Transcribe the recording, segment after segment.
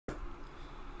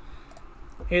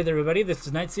Hey there, everybody. This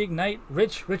is Nightseek, Knight,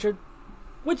 Rich, Richard,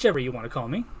 whichever you want to call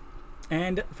me.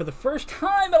 And for the first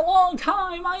time in a long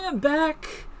time, I am back.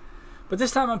 But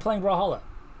this time I'm playing Brawlhalla.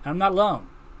 I'm not alone.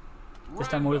 This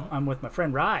time I'm with my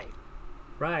friend Rye.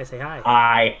 Rye, say hi.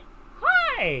 Hi.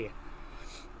 Hi!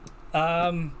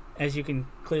 As you can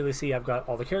clearly see, I've got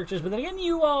all the characters, but then again,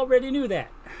 you already knew that.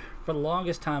 For the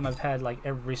longest time, I've had like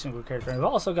every single character. And I've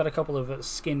also got a couple of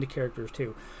skinned characters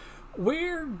too.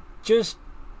 We're just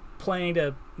playing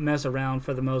to mess around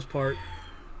for the most part,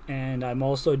 and I'm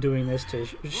also doing this to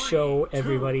show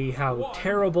everybody how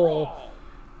terrible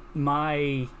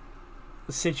my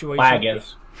situation lag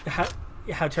is.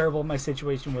 How terrible my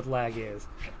situation with lag is.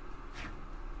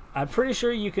 I'm pretty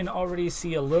sure you can already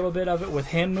see a little bit of it with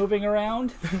him moving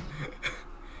around,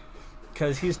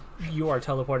 because you are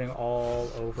teleporting all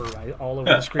over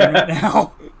the screen right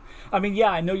now. I mean,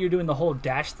 yeah, I know you're doing the whole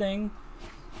dash thing.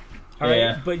 All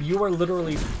right, but you are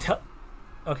literally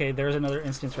okay, there's another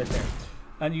instance right there,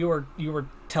 and you were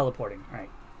teleporting. All right,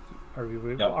 are we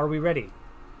ready?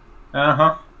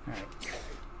 All right.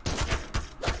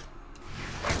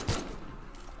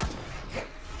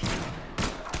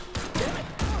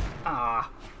 Ah,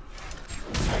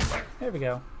 there we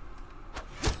go.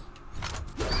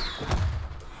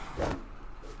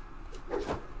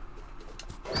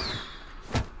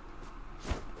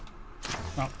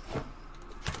 Oh.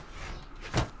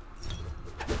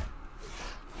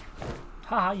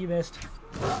 Haha, you missed.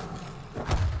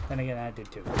 Then again, I did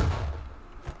too.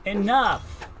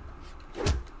 Enough!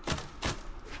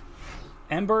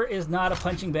 Ember is not a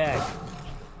punching bag.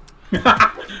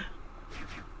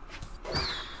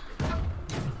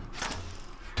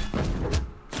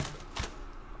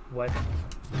 What?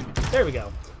 There we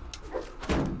go.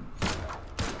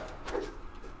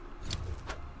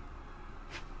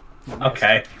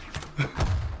 Okay.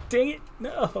 Dang it!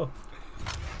 No.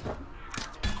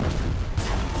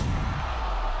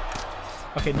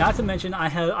 Okay, not to mention I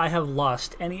have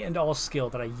lost any and all skill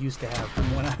that I used to have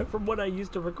from when I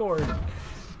used to record.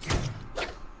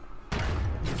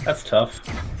 That's tough.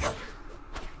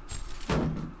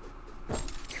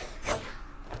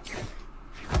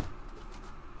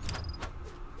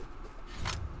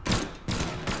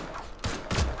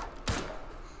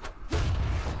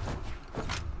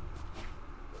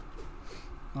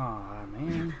 Aw,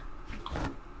 man.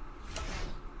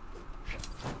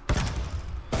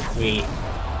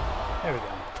 There we go.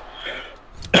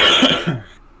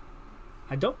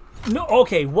 I don't... No,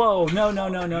 okay, whoa,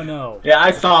 no. Yeah,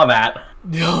 I saw that.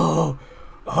 No!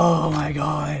 Oh my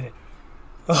god.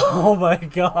 Oh my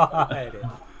god.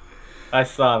 I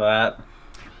saw that.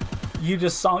 You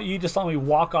just saw me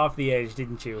walk off the edge,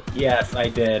 didn't you? Yes, I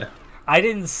did. I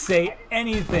didn't say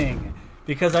anything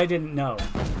because I didn't know.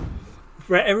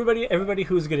 For everybody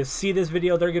who's gonna see this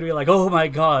video, they're gonna be like, "Oh my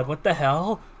god, what the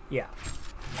hell?" Yeah.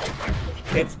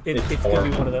 It's gonna be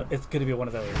one of those. It's gonna be one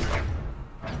of those.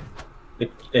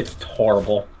 It's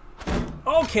horrible.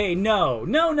 Okay, no.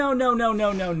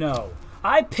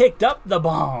 I picked up the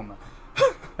bomb.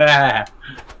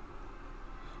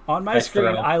 On my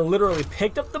screen, I literally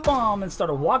picked up the bomb and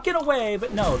started walking away,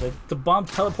 but no, the bomb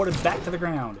teleported back to the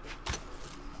ground.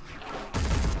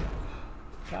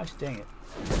 Gosh dang it.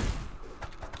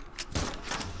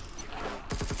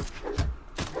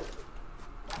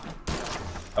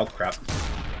 Oh crap.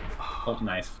 Oh,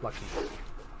 nice. Lucky.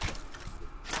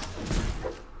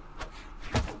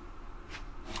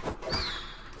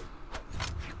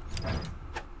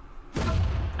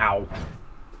 Ow.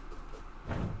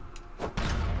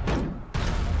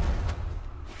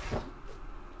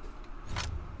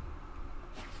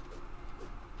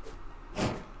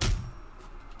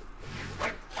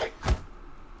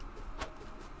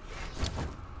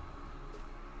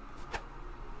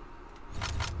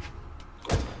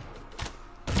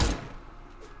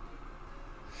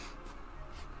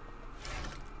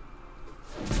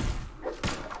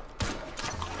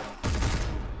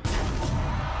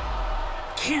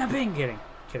 Camping! Kidding.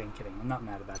 I'm not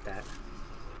mad about that.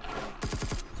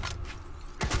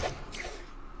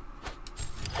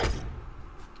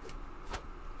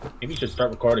 Maybe you should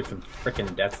start recording some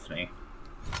freaking Destiny.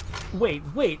 Wait.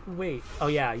 Oh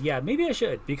yeah, maybe I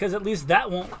should, because at least that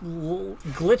won't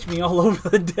glitch me all over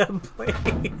the damn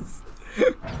place.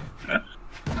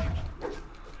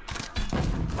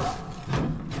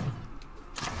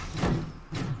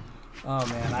 Oh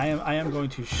man, I am going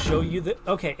to show you the...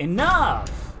 Okay, enough!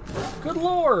 Good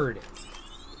lord!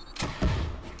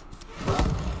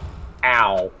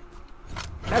 Ow.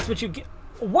 That's what you get...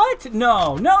 What?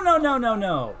 No.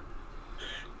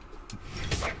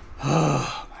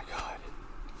 Oh my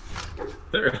god.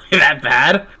 Really that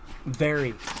bad?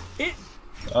 Very.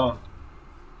 Oh.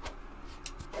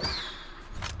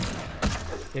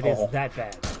 It is that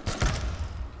bad.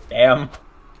 Damn.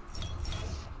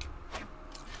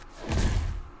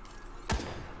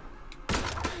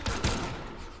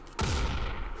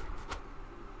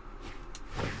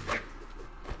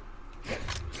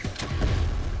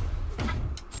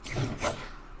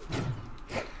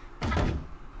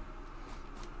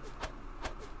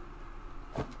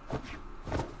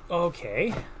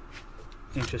 Okay.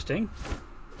 Interesting.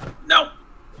 No.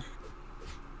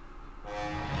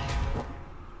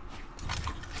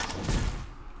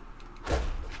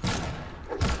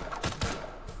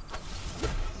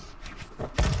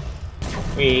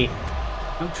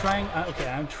 I'm trying. Okay,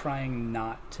 I'm trying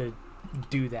not to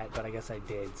do that, but I guess I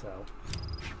did. So.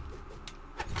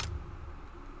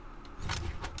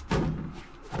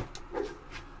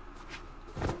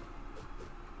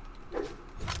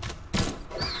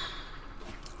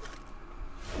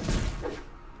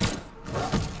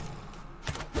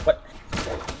 What?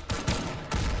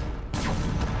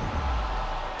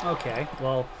 Okay.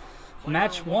 Well,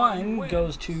 match 1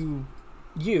 goes to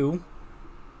you.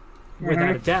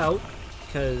 Without a doubt,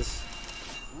 because,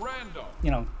 you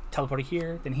know, teleporting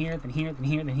here, then here, then here, then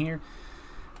here, then here.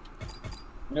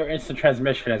 Your instant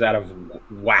transmission is out of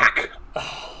whack.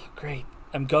 Oh, great.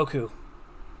 I'm Goku.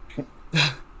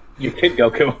 You kid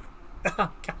Goku. Oh,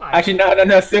 God. Actually,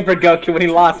 no, Super Goku when he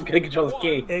lost and couldn't control his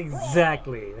ki.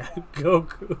 Exactly.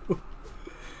 Goku.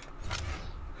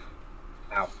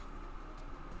 Ow.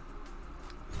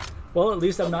 Well, at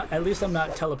least I'm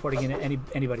not teleporting into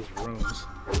anybody's rooms,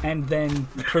 and then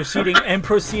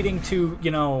proceeding to,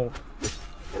 you know,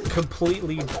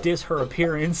 completely diss her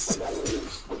appearance.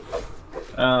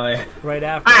 Yeah. Right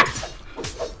after. Ah!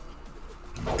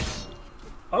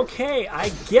 Okay, I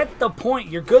get the point.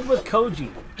 You're good with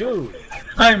Koji, dude.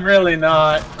 I'm really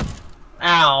not.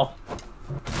 Ow.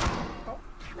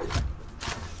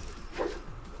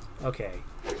 Okay.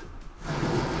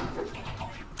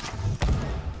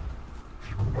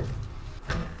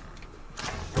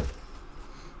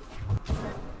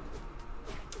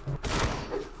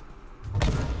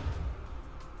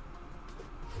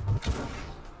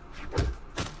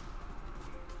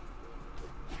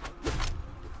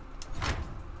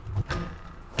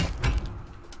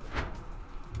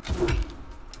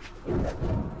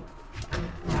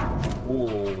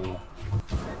 Ooh.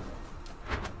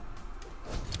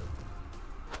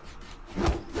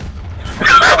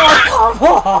 Oh,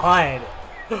 come on!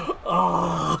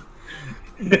 Oh,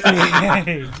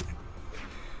 dang.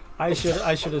 I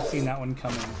should have seen that one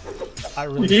coming. I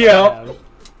really should have.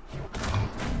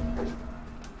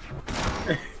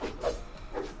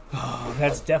 Oh,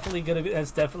 that's definitely gonna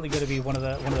be one of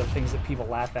the things that people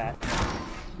laugh at.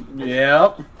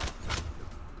 Yep.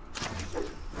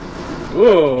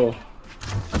 Ooh.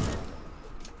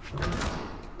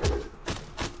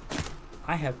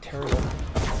 I have terrible.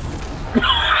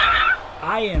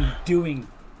 I am doing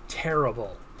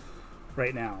terrible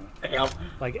right now. Yep.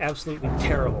 Like, absolutely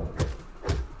terrible.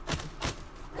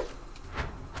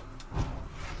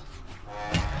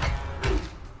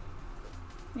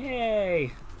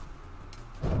 Yay!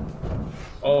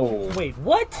 Oh. Wait,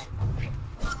 what?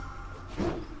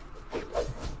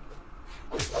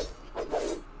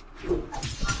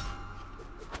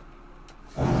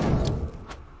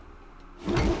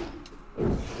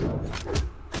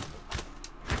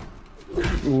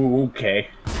 Ooh, okay.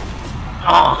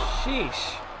 Ah.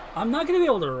 Sheesh. I'm not gonna be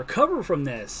able to recover from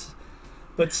this,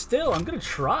 but still, I'm gonna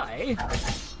try.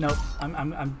 Nope,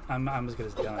 I'm as good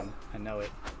as done. I know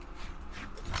it.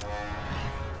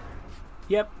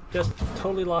 Yep, just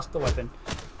totally lost the weapon.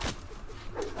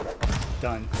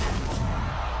 Done.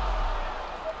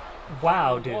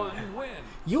 Wow, dude.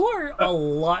 You are a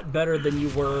lot better than you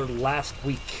were last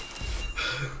week.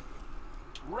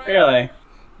 Really?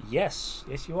 Yes,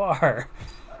 yes you are.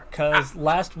 Because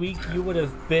last week you would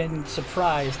have been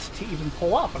surprised to even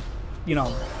pull off a, you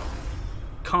know,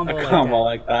 combo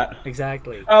like that.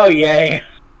 Exactly. Oh yay!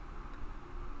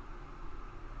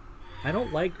 I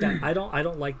don't like that. I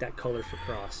don't like that color for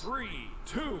Cross. 3,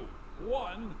 2,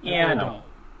 1. Yeah, I know.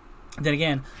 Then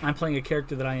again, I'm playing a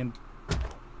character that I am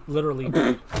literally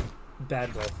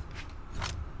bad with.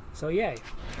 So yay.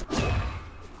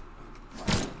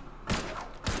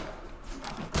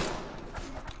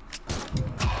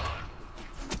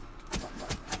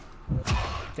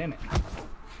 Damn it.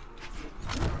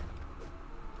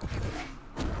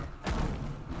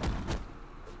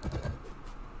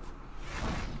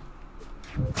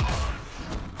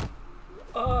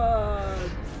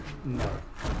 No.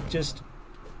 Just...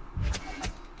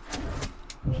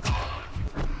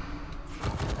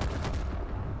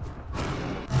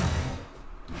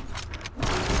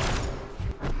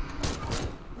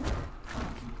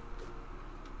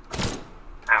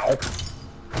 Ow.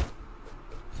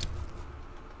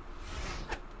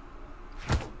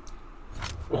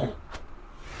 Oh.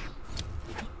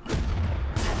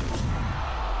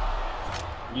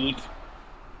 Eat.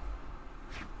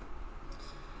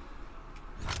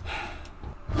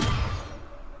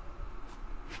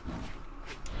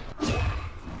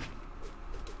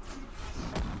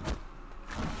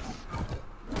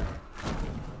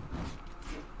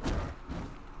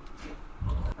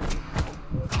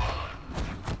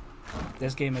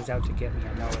 This game is out to get me,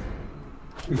 I know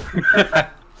it.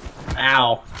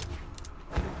 Ow.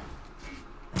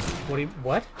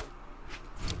 What?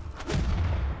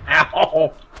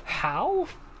 Ow. How?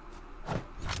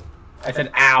 I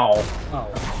said ow.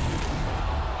 Oh.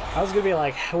 I was gonna be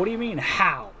like, what do you mean,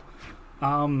 how?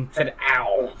 I said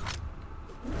ow.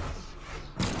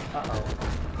 Uh-oh.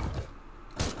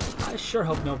 I sure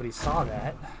hope nobody saw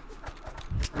that.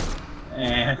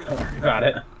 Don't worry about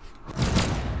it.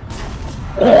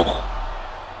 Oh.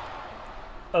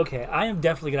 Okay, I am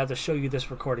definitely gonna have to show you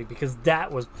this recording because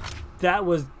that was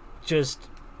just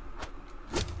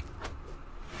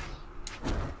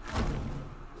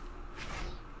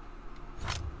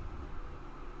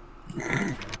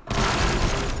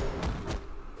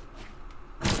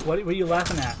what are you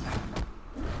laughing at?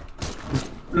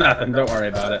 Nothing, don't worry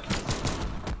about it.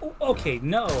 Okay,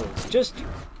 no, just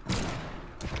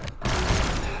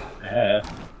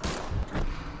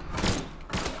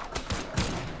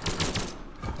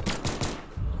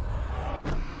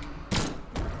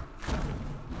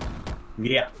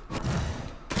yeah.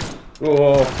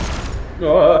 Oh.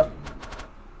 Oh.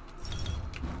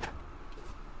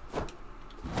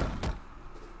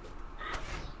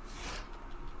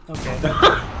 okay.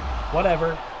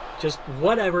 Whatever. Just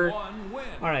whatever. One wins.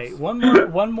 All right,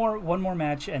 one more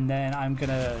match, and then I'm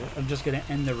just gonna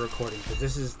end the recording because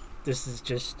this is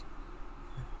just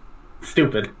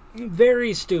Stupid.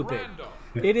 very stupid. Random.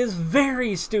 It is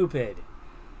very stupid.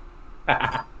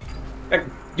 Dang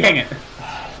it.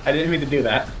 I didn't mean to do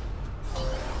that.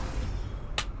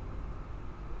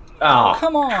 Oh,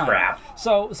 Come on. crap.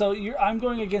 So I'm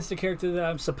going against a character that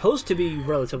I'm supposed to be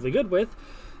relatively good with,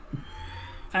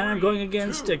 and I'm going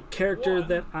against a character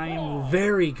that I am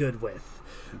very good with.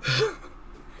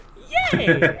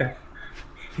 Yay!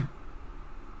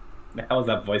 The hell is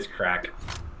that voice crack?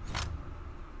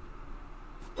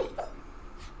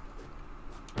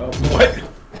 Oh, what?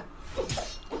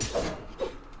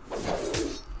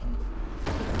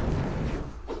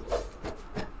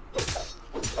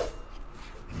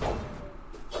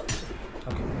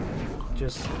 Okay,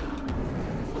 just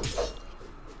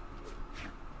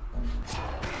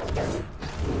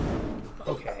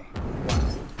okay. Wow.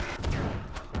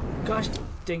 Gosh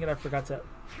dang it! I forgot to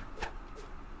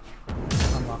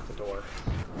unlock the door.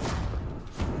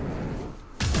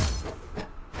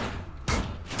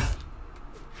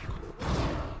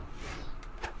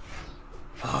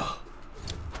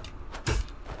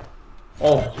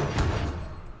 Oh.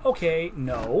 Okay,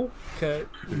 no.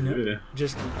 No,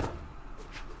 just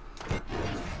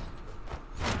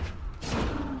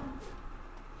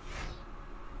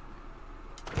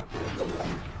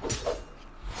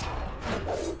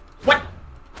What?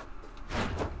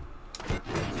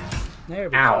 there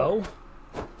we Ow. go.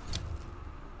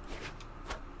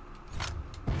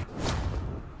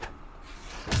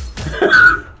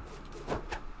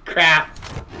 Crap.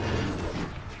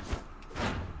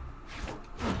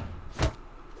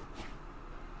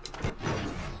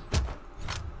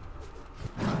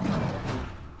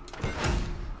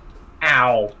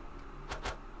 Ow.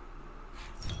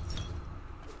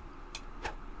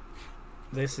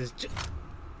 This is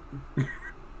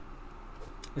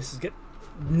this is good.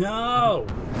 No.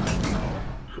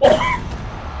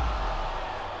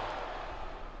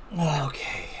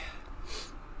 Okay.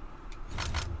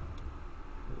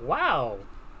 Wow.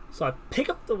 So I pick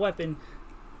up the weapon.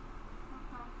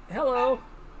 Hello.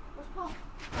 Where's Paul?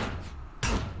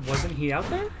 Wasn't he out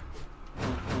there?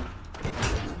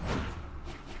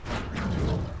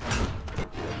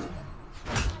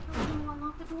 I don't know,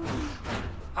 unlock the door.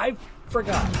 I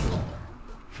forgot.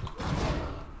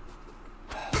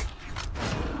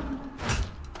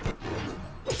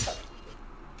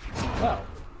 Well,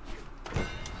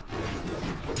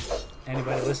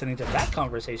 anybody listening to that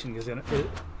conversation is gonna,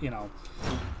 you know,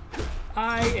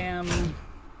 I am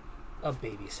a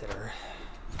babysitter.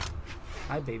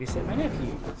 I babysit my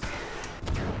nephews.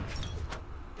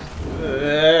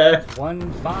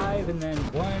 1-5 and then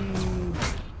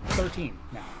 1-13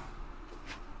 now.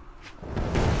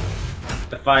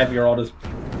 The 5-year-old is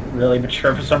really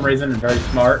mature for some reason and very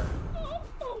smart.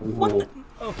 What? Ooh.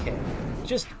 Okay,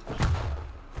 just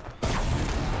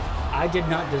I did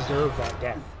not deserve that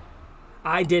death.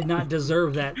 I did not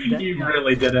deserve that. You no.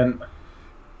 really didn't.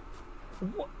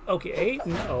 Okay,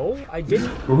 no, I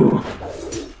didn't. Ooh.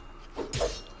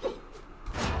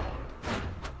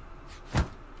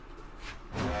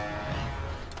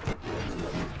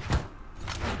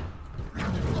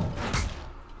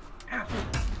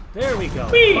 There we go.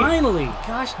 Whee! Finally!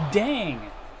 Gosh dang.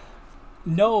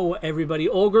 No, everybody,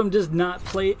 Olgrim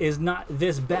is not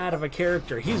this bad of a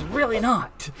character. He's really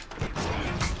not.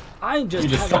 I'm just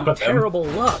You just having suck with him. terrible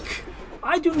luck.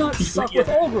 I do not suck with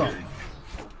Olgrim.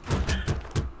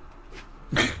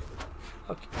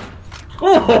 Okay.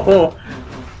 Oh!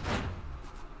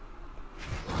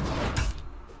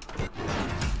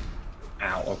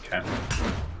 Ow, okay.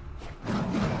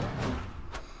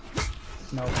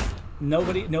 No,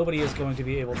 nobody is going to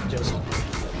be able to just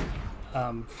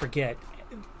forget.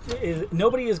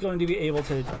 Nobody is going to be able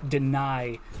to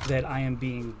deny that I am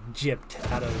being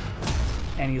gypped out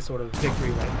of any sort of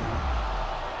victory right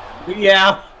now.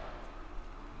 Yeah.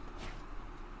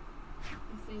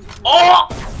 Oh!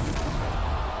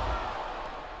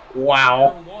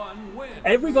 Wow. One win.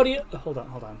 Everybody, hold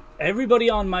on.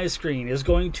 Everybody on my screen is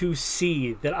going to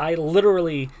see that I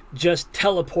literally just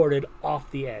teleported off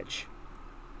the edge.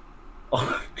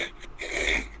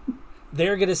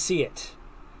 They're gonna see it.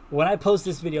 When I post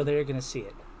this video, they're gonna see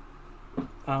it.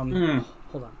 Hold on,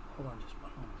 just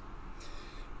one moment.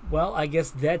 Well, I guess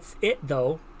that's it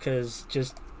though, because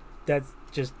that's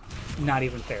just not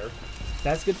even fair.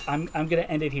 That's good. I'm gonna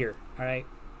end it here. All right.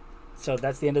 So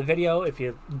that's the end of the video. If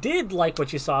you did like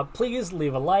what you saw, please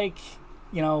leave a like.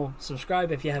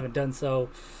 Subscribe if you haven't done so.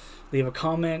 Leave a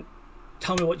comment.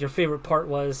 Tell me what your favorite part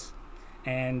was.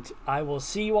 And I will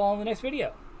see you all in the next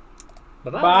video.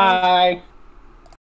 Bye-bye. Bye.